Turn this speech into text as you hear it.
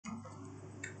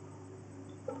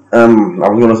I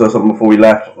was going to say something before we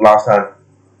left last time,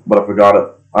 but I forgot it.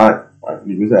 Alright,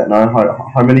 you can say it now.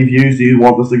 How many views do you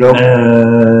want this to go?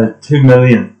 2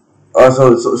 million.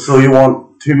 So you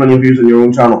want 2 million views on your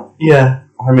own channel? Yeah.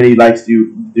 How many likes do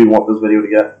you want this video to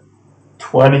get?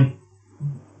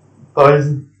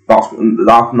 20,000. That's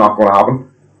not going to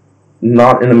happen.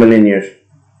 Not in a million years.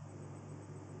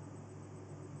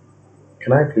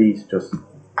 Can I please just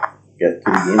get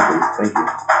to the game, please? Thank you.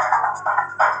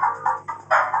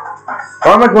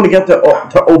 How am I going to get to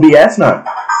OBS now?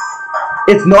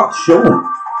 It's not showing.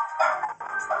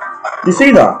 You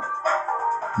see that?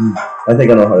 I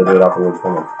think I know how to do it afterwards.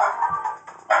 Come on.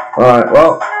 Alright,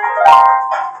 well.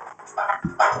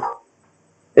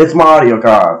 It's Mario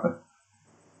Kart.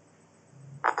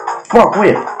 Fuck,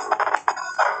 wait.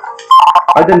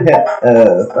 I didn't hit,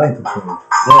 right.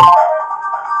 Yeah.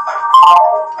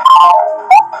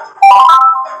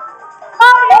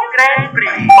 Grand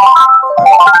Prix.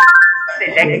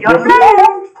 Select your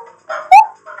place.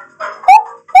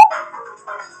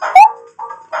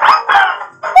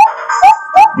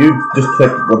 You just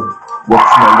click what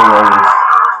number always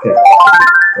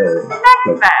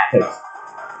takes.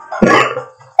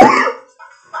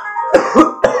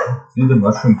 Do the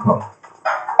mushroom cup.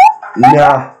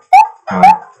 Nah. I'm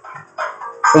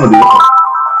gonna do it.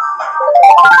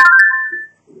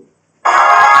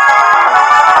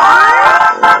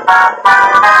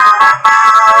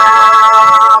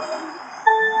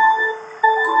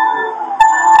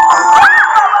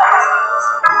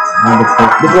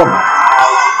 This one.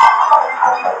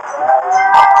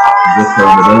 Just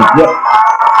hold it in. Yep.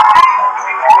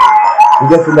 I'm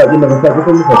guessing that you never played this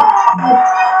one before? No.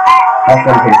 That's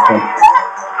one for this one.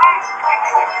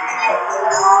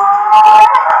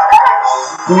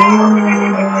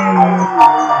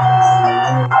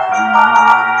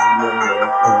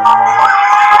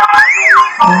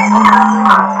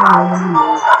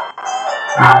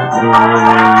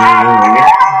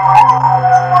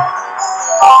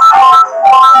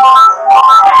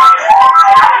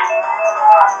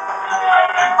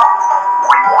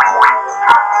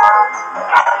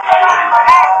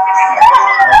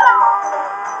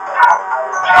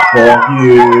 Fuck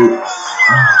you.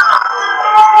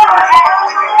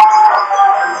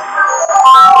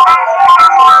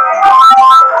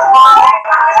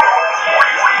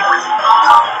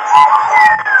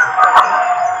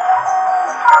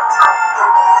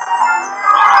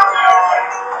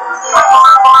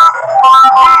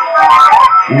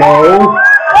 No.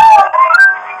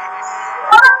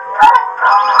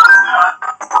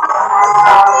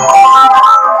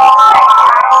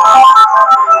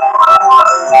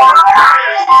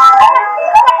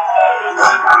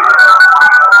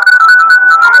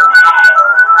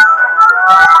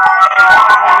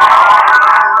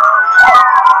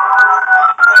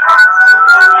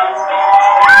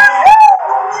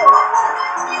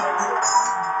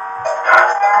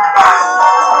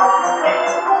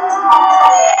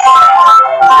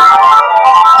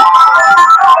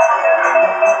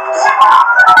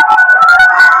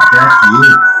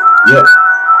 Yep.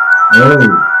 Oh.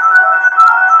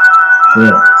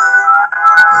 Shit.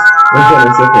 What's that?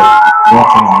 What's that?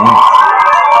 What's on that?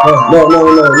 No.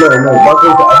 That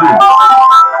goes to everyone.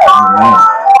 Alright.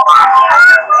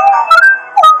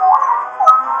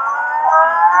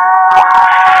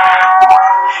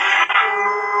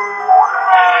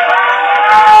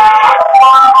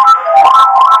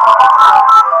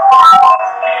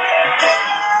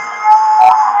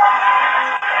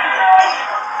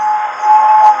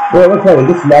 Well, let me tell you,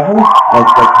 this level,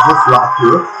 like this lap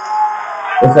here,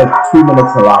 it's like 2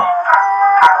 minutes a lap.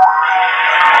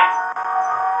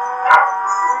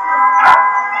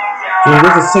 So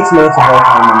this is 6 minutes of our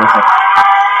time on this one.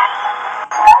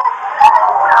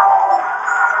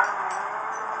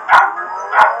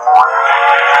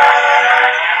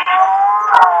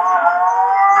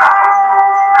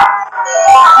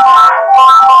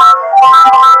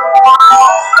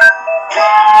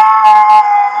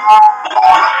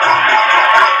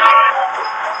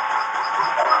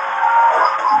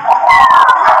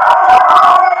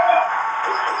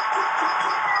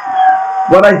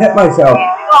 When I hit myself,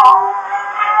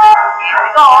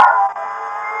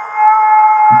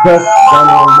 press down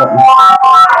the wrong button.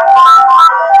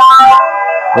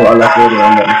 Oh, I left the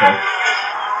wrong button, sorry.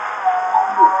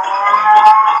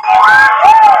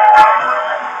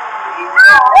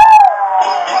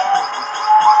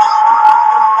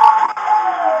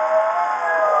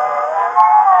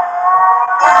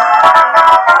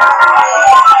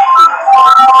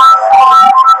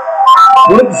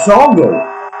 Where did the song go?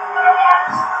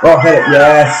 Oh, hit it,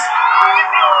 yes.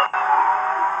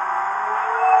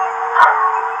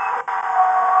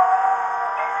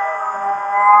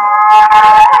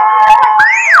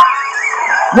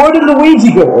 Where did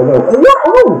Luigi go? Oh no.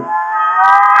 Oh!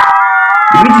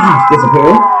 Luigi keeps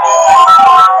disappearing.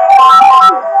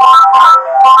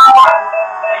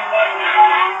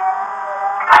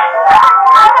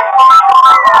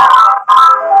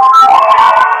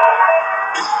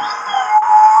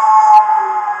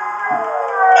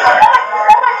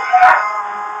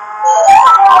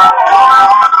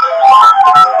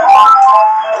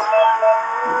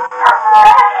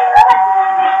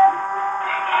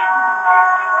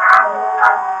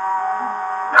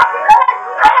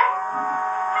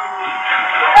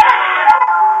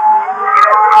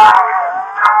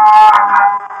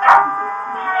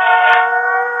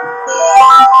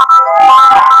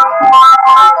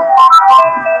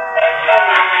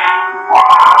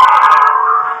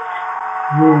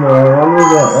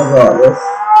 I got this.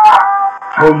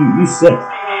 Oh, you sick.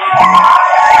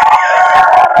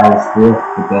 I was fourth,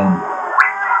 but then.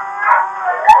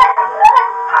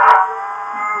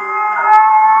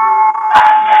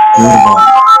 Is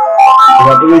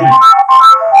that the reason?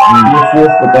 You're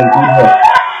fourth, but then evil.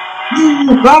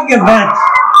 Fucking bitch!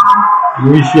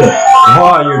 You're shit.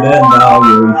 Oh, you're dead now,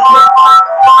 you're shit.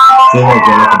 Say that,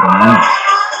 get up a banana.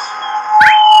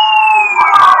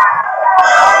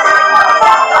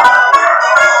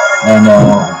 Oh no.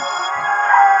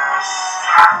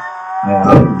 Yeah,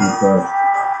 I have to be first.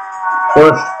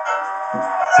 First.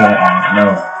 Second, no.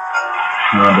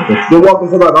 No, the bitch. You're welcome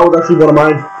for that. That was actually one of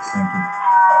mine. Thank you.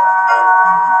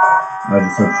 I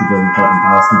just hope she doesn't fucking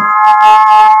pass me.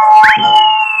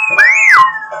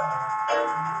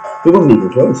 It wasn't even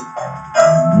close.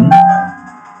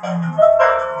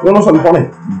 You know something funny?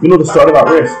 You know the start of that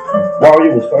race?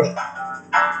 Wario was first.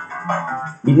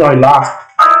 He's now last.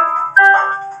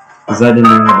 Because I didn't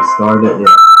know how to start it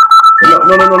yet. No.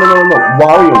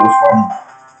 Wario was first.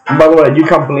 And by the way, you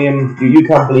can't blame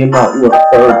that. You were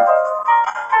third.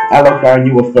 I looked down,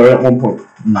 you were third at one point. It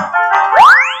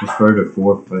was third or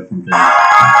fourth, I think. Oh,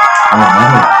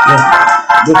 no. Yes.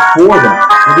 There's four of them.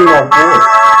 We're doing all four.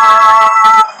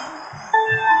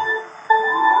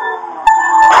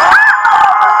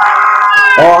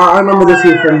 Oh, I remember this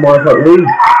here from Mario Kart League.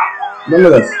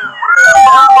 Remember this?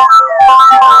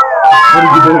 What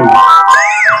did you do?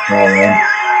 Oh, yeah.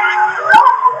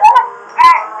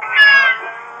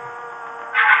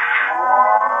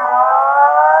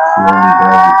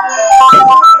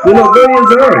 You know, Billy is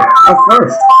there at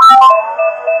first.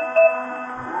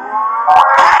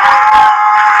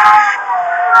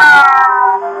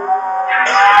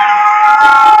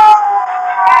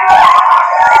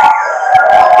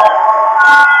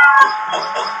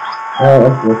 Oh,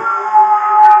 that's good.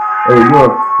 Oh,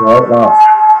 you're right last.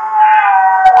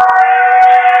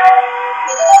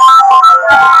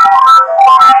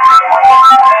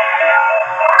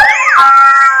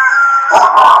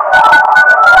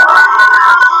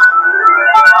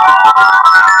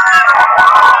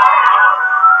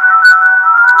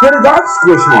 How did that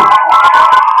squish me?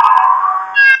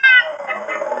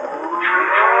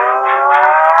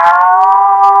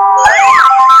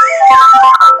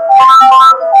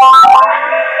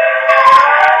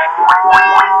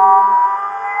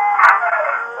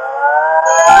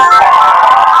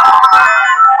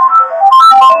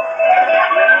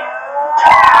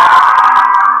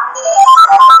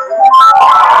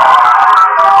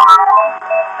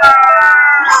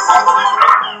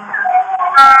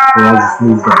 Yeah, I just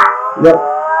moved that. Yep.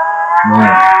 No.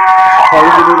 How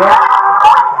did you do that?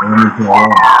 I don't need to allow.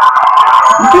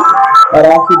 That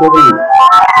actually doesn't do.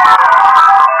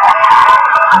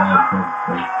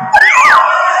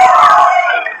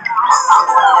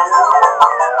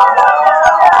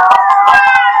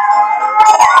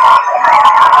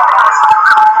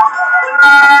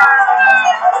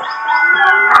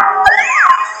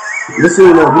 Listen,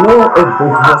 you know if both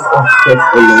of us are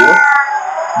fifth or lower,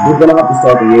 we're gonna have to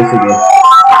start the race again.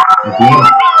 Again?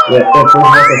 Yeah, if both of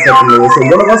us are fifth or lower, so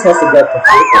one of us has to get the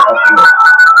fourth or up to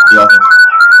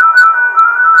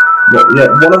yeah,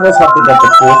 one of us have to get the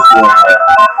fourth one.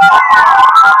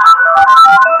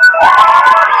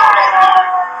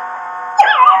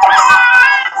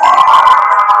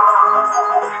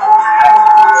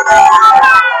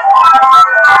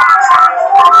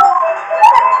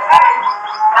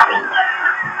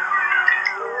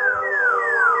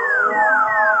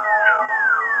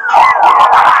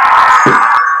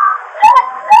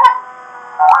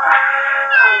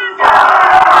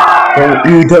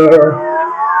 Eater.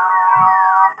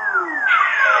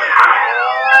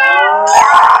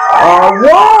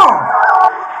 Wow!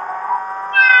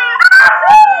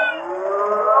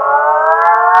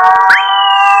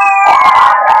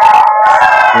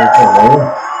 Okay,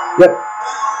 Yep.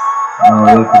 we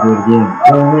have to do it again.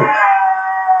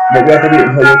 But we have to wait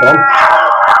until you're done.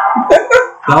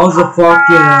 That was a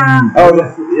fucking... Oh, yeah,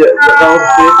 that was the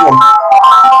first one.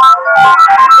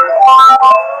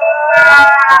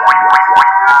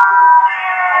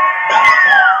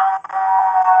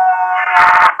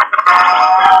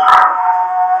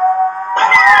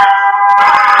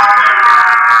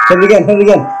 Hit it again, hit it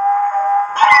again.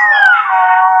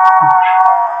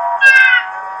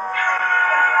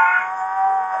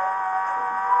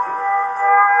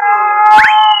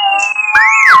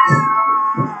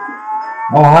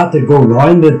 Oh, I had to go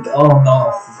round it. Oh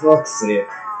no, for fuck's sake.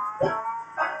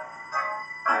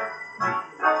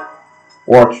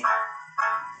 Watch.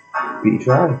 Be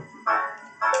try.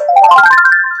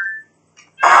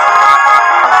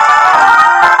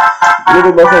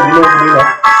 Little bit of you know.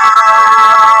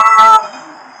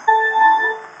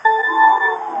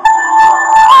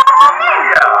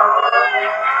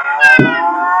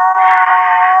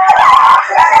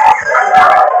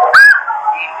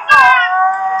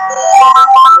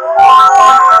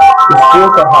 The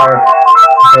skills are higher.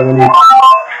 So we need.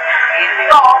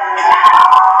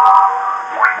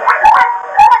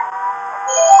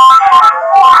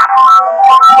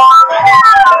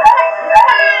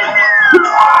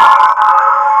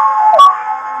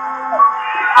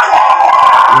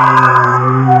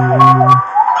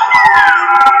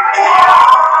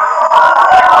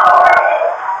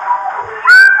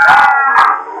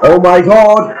 Oh my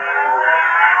god!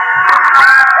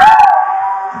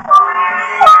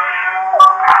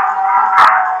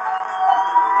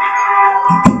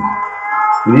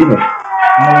 Leave it.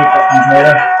 I'm gonna make that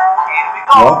controller.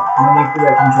 What? I'm gonna make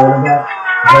that controller back.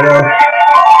 Hold on.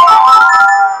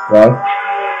 What?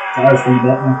 Sorry for you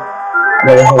that one.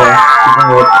 Wait, hold on. Keep on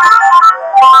going.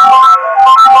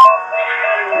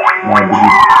 Man, did you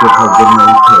get her good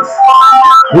name kiss?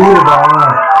 Who would have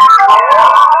done?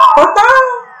 What the?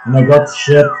 And I got the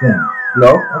shit thing. No,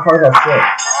 I thought that shit.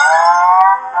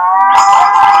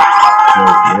 So,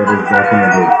 what is that gonna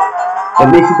do? It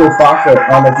makes you go faster,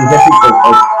 and if you hit people,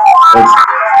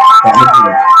 that makes you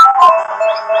go.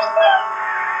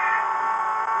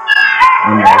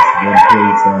 And that's the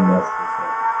place and that's the stuff.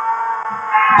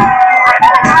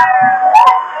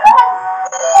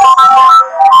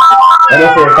 I know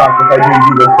for a fact if I do,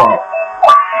 you will fall.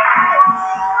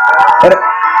 Hit it.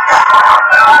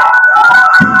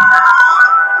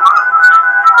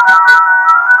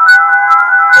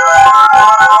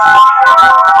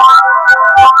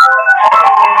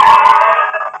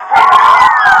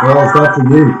 Oh, it's not for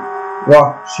you. What?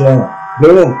 Sure.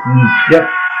 Blue one? Yep.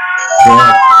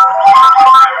 Sure.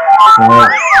 Sure.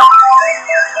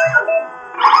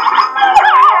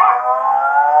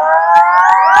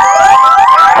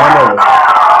 I know this.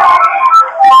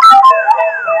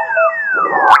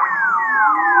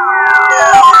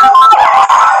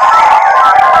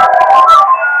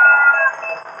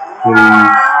 Please.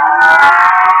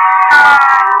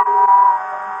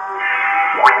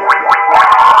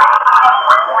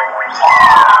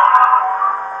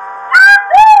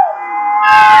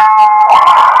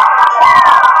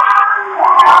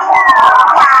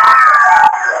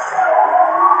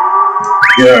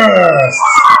 Yes!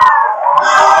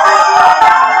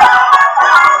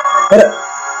 Hit it!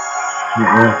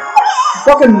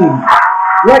 Fucking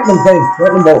lightning thing,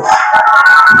 lightning bolt.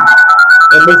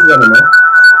 It makes it anymore.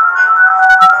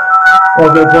 Oh,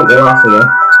 there's one there after that.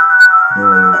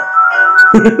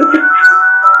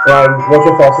 What's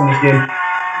your thoughts on this game?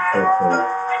 Okay.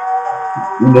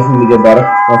 You just need to get better,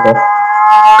 that's all.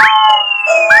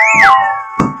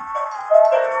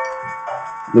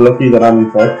 You're lucky that I'm in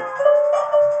fight.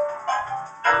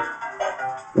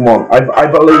 Come on, I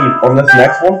believe on this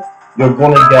next one you're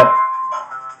gonna get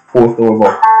fourth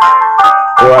overall,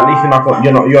 or at least you're not going.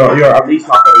 You're at least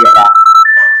not gonna get that.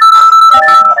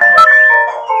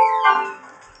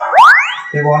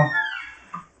 Hey, one.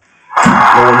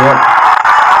 No one yet.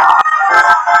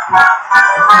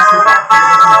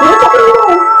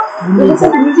 You're a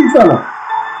fucking YouTube fella.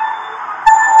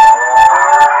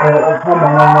 Come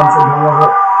on, once again,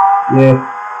 Yeah.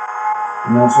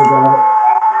 and once again.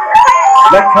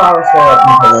 Let Kara stay up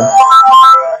and come on.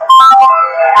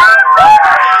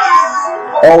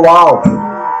 Oh wow!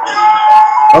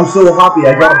 I'm so happy I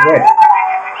got a break.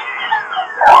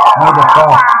 How the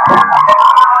fuck?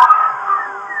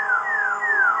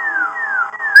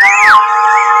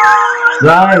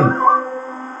 Drive!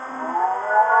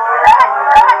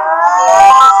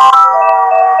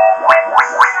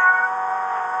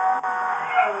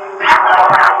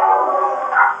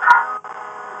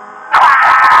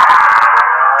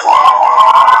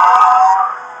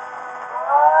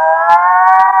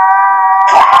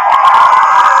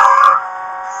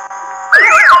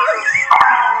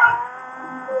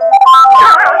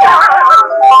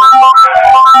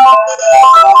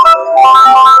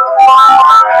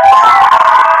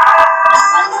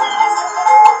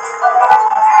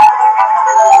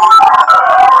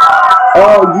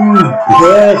 Oh, you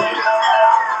bitch.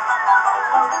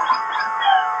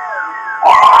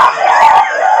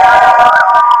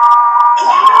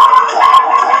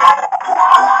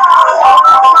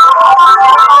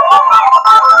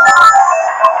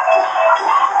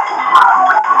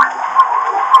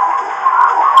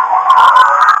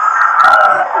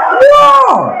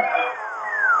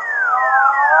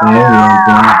 There we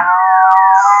go.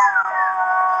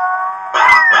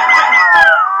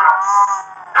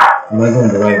 Am I going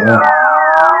the right way?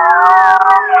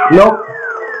 Nope.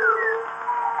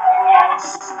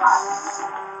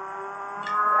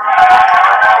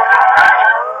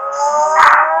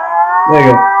 There you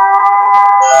go.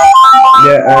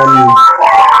 Yeah,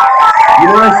 you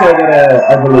know I said that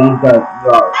I believe that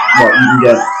what you can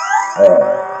get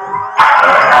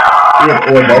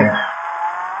 8 or above.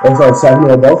 Oh, sorry, 7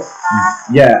 or above.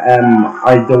 Yeah,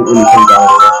 I don't really think that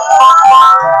is.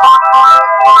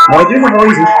 But I do have a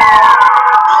reason.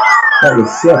 That was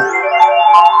shit.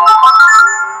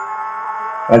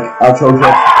 Like, actual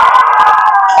shit.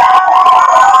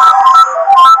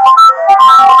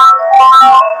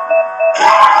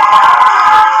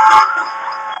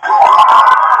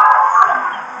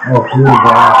 Oh, cool,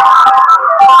 wow.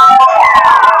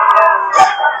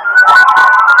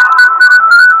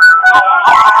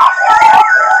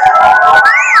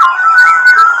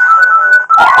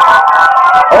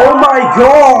 Oh my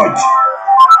god!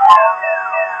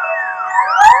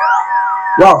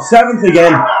 Wow, 7th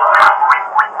again.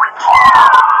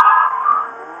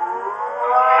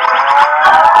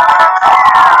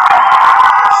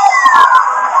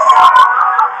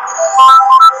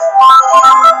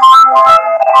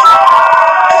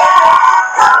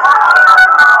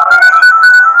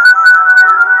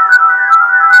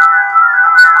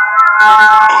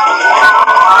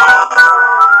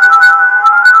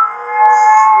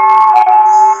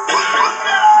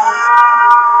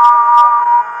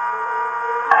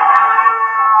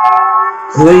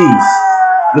 Please,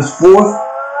 this 4th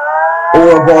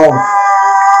or above.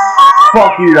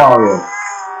 Fuck you, Wario.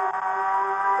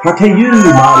 How can you,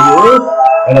 Mario?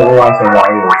 I don't know why I say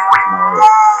Wario. It's Mario.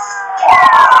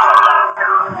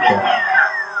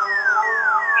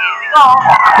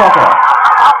 Fuck off.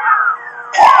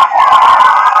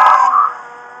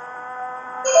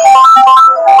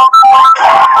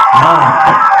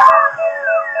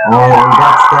 Oh, we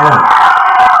got started.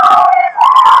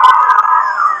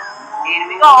 Here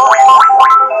we go.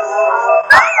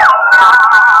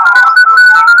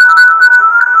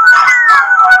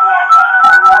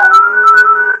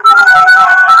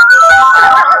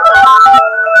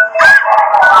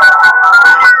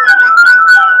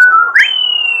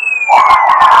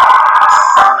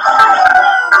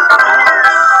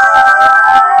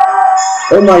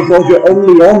 Oh my god, you're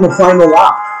only on the final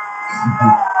lap.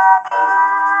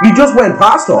 You just went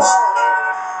past us.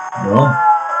 No.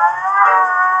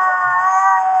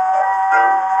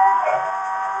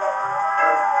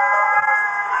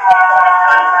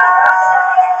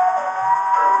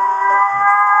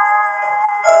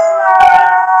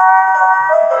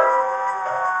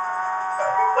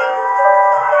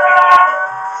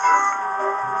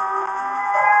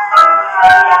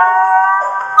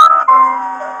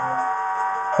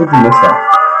 How did you miss that?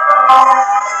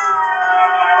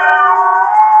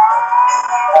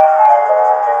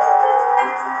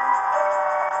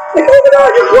 Like, over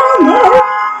there, you're ground now.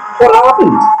 What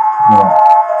happened? Yeah.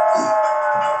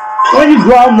 Why are you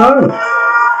ground now?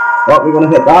 Well, we're gonna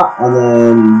hit that and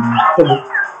then.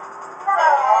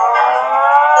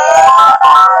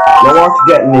 No more to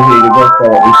get in here, you're going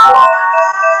for at least.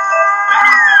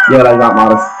 Yeah, like that,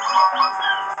 Mattas.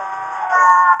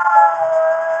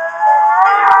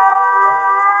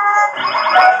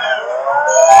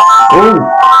 Oh!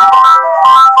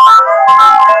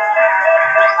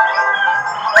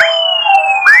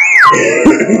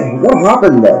 What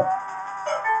happened there?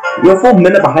 You're a full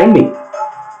minute behind me.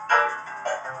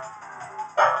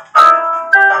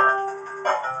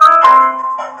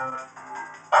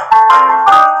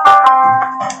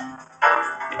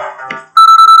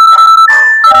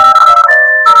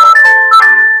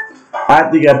 I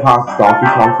have to get past Donkey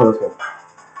Kong first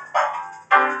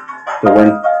to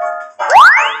win.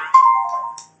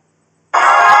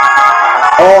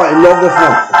 Oh, I love this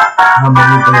one. How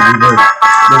many did we do?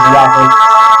 This is awesome.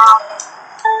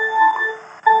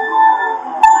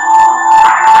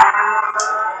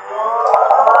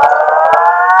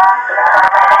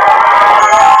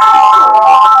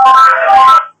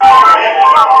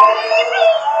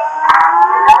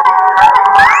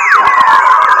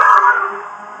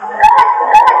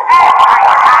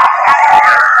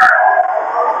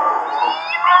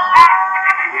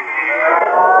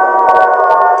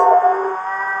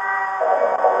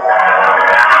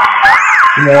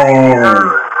 Come on.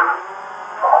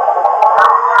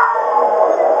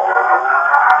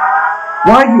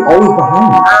 Why are you always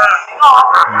behind?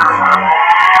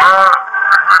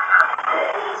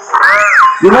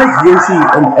 You're like Yoshi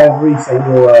in every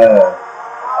single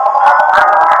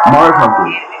Mario Kart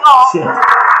game. Shit.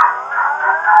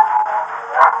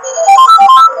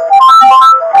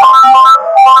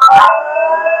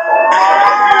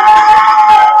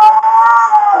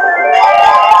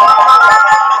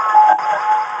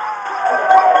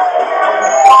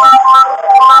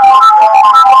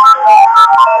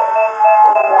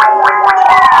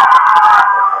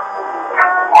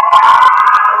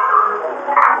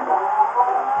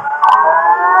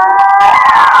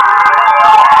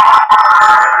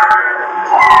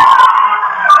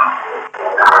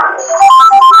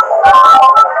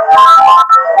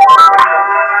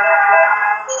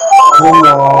 Come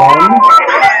on.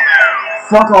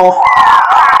 Fuck off.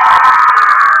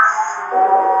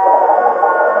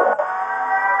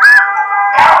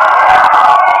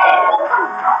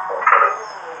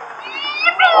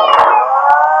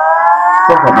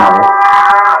 Fuck up, Mario.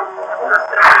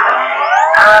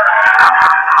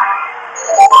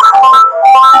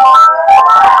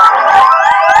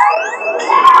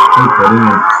 Keep putting in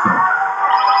the snow.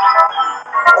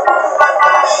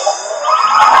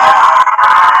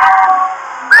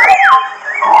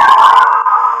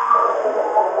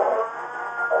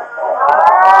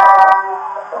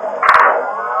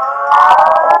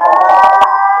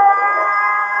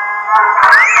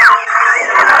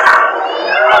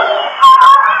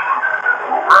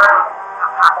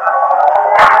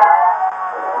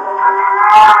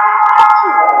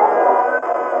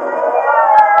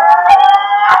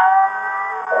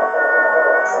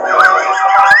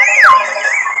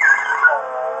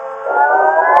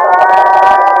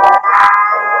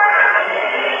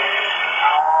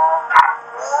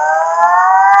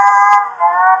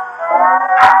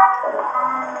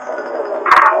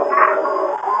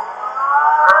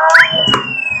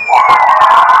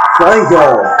 Thank you.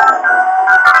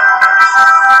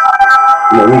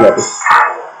 No, we got this.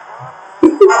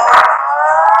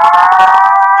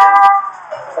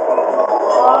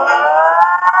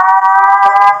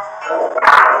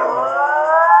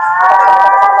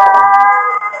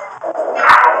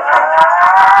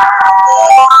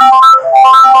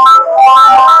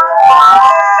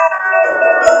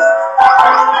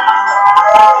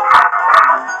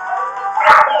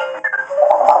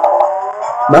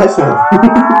 Nice one.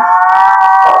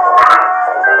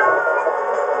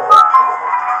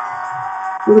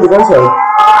 Look at the guys how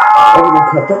everyone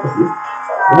kept up with you.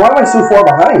 And why am I so far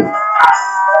behind?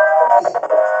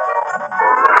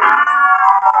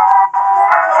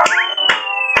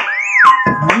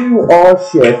 You are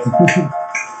shit.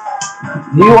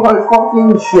 You are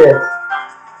fucking shit.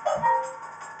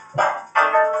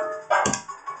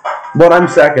 But I'm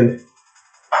second.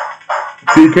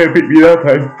 So you can't beat me that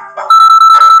time.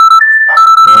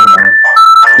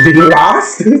 You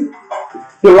lost?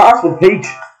 You lost with Peach.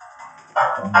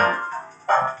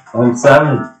 I'm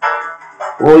 7.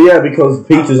 Well, yeah, because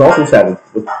Peach is also 7,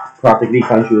 with practically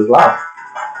time she was last.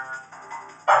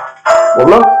 Well,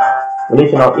 look, at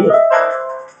least you're not here.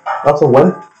 That's a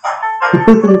win.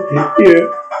 Yeah.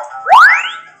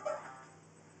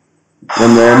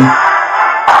 And then.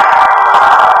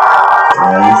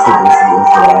 You said this was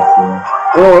the last one.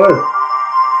 Oh, it is.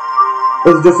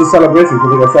 This is just a celebration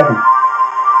because we got second.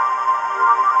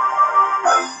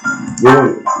 Well,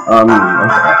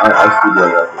 I screwed the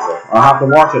other up. I'll have to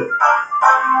watch it.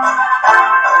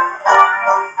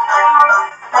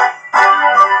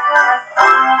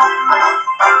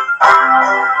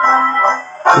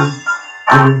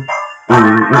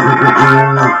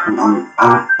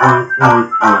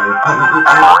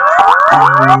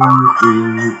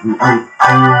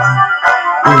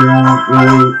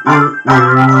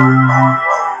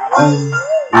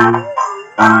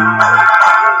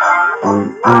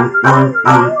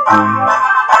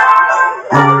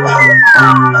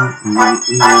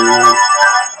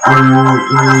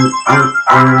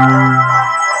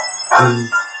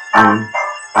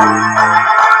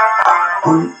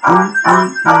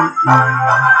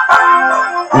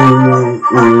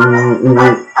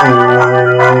 I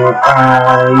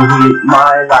hate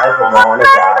my life, I wanna die.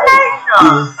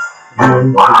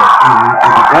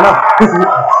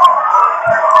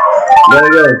 There we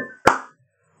go.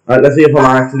 Alright, let's see if I'm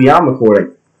actually recording.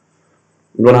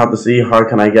 I'm gonna have to see how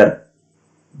can I get.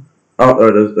 Oh,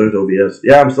 there's OBS.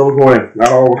 Yeah, I'm still recording.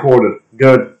 Not all recorded.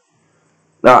 Good.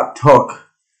 That took.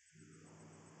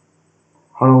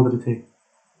 How long did it take?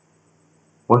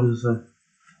 What does it say?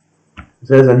 It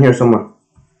says in here somewhere.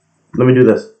 Let me do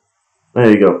this. There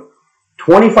you go.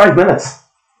 25 minutes.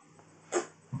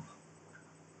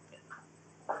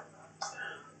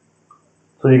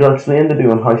 So you got to explain to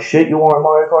doing how shit you are at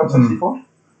Mario Kart 64.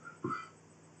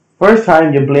 First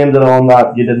time you blamed it on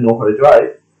that you didn't know how to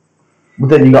drive, but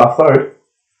then you got third,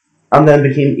 and then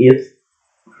became 8th.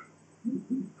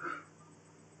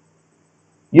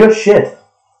 You're shit.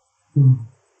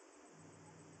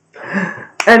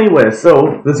 Anyway,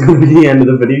 so this is going to be the end of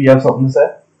the video. You have something to say?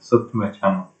 Sub to my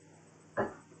channel.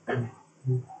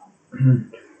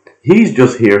 He's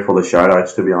just here for the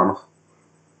shout-outs, to be honest.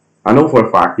 I know for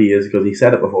a fact he is, because he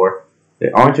said it before.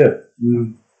 Aren't you?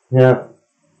 Mm. Yeah.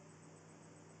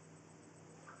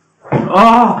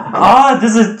 Oh,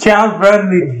 this is child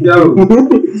friendly. Yo.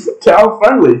 Child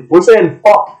friendly. We're saying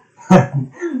fuck.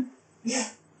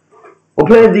 We're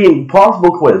playing the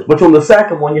impossible quiz, which on the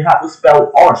second one you had to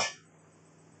spell arse.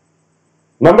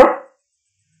 Remember?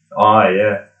 Oh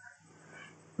yeah.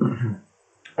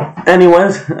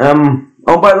 Anyways,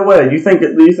 oh by the way, do you think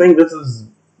this is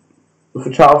for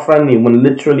child friendly when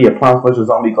literally a Plants vs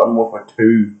Zombie got more for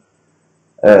 2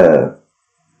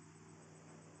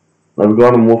 I've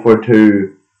got a more for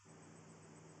 2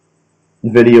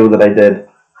 video that I did.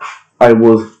 I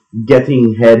was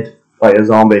getting head by a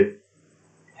zombie.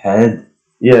 Head?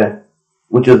 Yeah.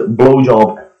 Which is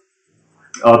blowjob.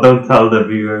 Oh, don't tell the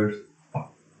viewers.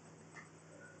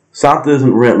 Santa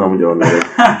isn't real. No, I'm joking.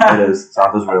 It is.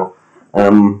 Santa's real.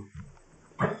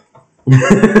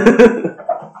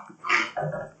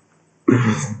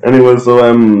 Anyway, so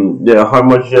yeah, how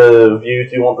much views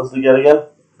do you want this to get again?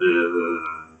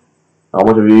 How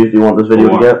much views do you want this video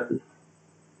to get?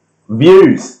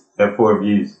 Views. Yeah, 4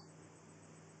 views.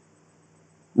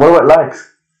 What about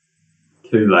likes?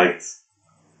 2 likes.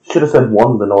 Should have said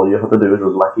 1. Then all you have to do is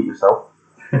just like it yourself.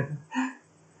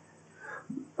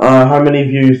 How many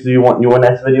views do you want your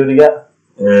next video to get?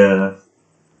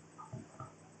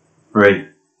 3.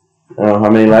 How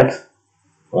many likes?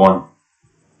 1.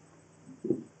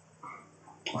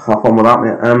 Have fun with that,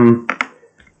 mate.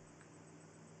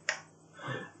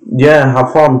 Yeah,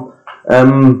 have fun.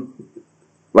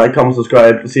 Like, comment,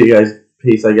 subscribe. See you guys.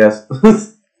 Peace, I guess.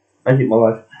 I hate my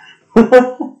life.